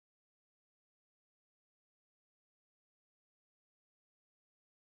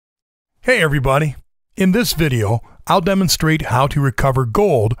Hey everybody! In this video, I'll demonstrate how to recover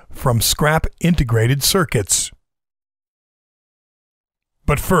gold from scrap integrated circuits.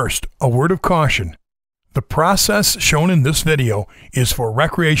 But first, a word of caution. The process shown in this video is for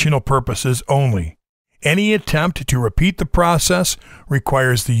recreational purposes only. Any attempt to repeat the process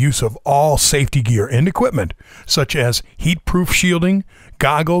requires the use of all safety gear and equipment, such as heat-proof shielding,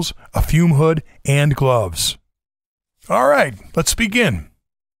 goggles, a fume hood, and gloves. Alright, let's begin.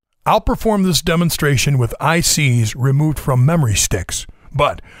 I'll perform this demonstration with ICs removed from memory sticks,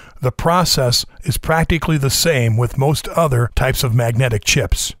 but the process is practically the same with most other types of magnetic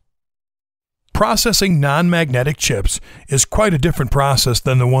chips. Processing non-magnetic chips is quite a different process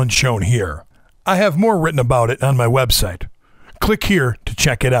than the one shown here. I have more written about it on my website. Click here to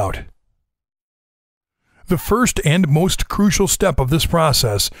check it out. The first and most crucial step of this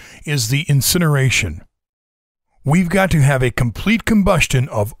process is the incineration. We've got to have a complete combustion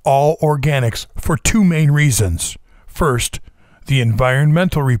of all organics for two main reasons. First, the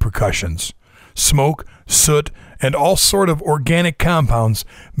environmental repercussions. Smoke, soot, and all sort of organic compounds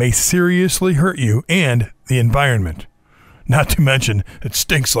may seriously hurt you and the environment. Not to mention, it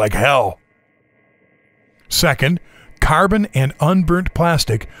stinks like hell. Second, carbon and unburnt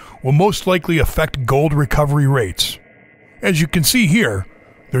plastic will most likely affect gold recovery rates. As you can see here,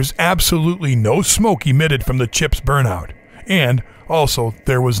 there's absolutely no smoke emitted from the chip's burnout, and also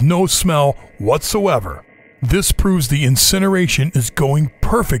there was no smell whatsoever. This proves the incineration is going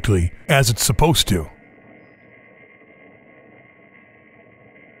perfectly as it's supposed to.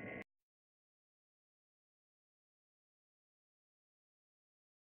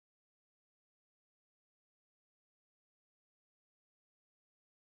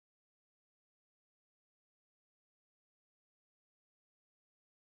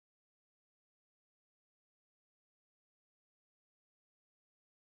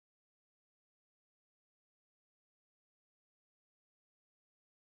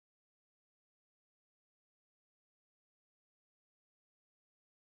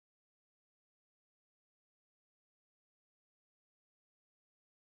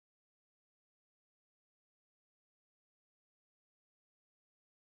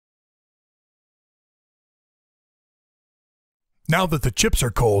 Now that the chips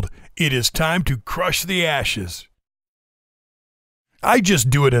are cold, it is time to crush the ashes. I just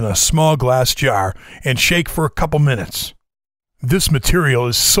do it in a small glass jar and shake for a couple minutes. This material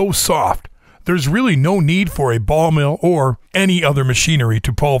is so soft, there's really no need for a ball mill or any other machinery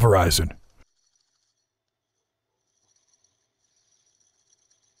to pulverize it.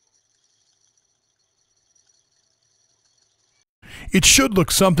 It should look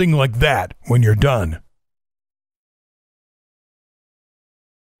something like that when you're done.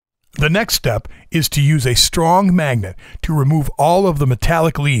 The next step is to use a strong magnet to remove all of the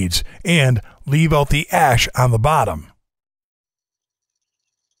metallic leads and leave out the ash on the bottom.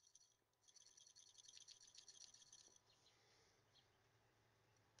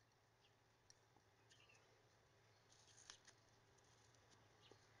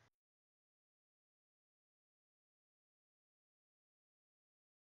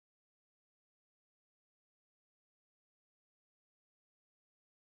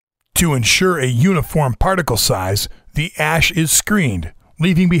 To ensure a uniform particle size, the ash is screened,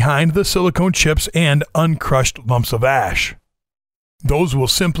 leaving behind the silicone chips and uncrushed lumps of ash. Those will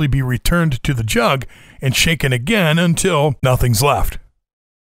simply be returned to the jug and shaken again until nothing's left.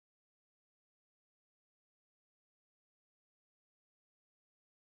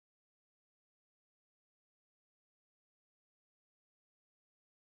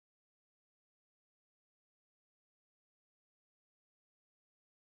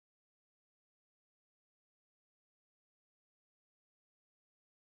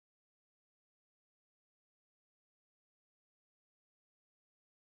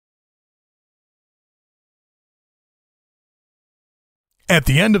 At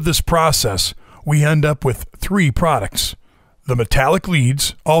the end of this process, we end up with three products: the metallic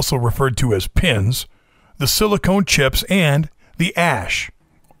leads, also referred to as pins, the silicone chips, and the ash.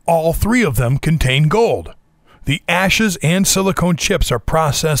 All three of them contain gold. The ashes and silicone chips are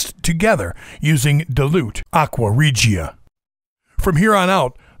processed together using dilute aqua regia. From here on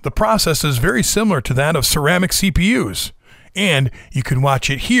out, the process is very similar to that of ceramic CPUs, and you can watch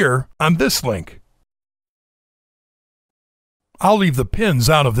it here on this link. I'll leave the pins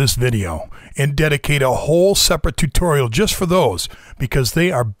out of this video and dedicate a whole separate tutorial just for those because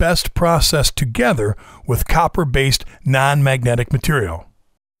they are best processed together with copper-based non-magnetic material.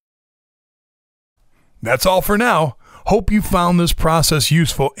 That's all for now. Hope you found this process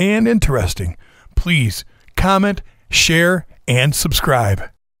useful and interesting. Please comment, share, and subscribe.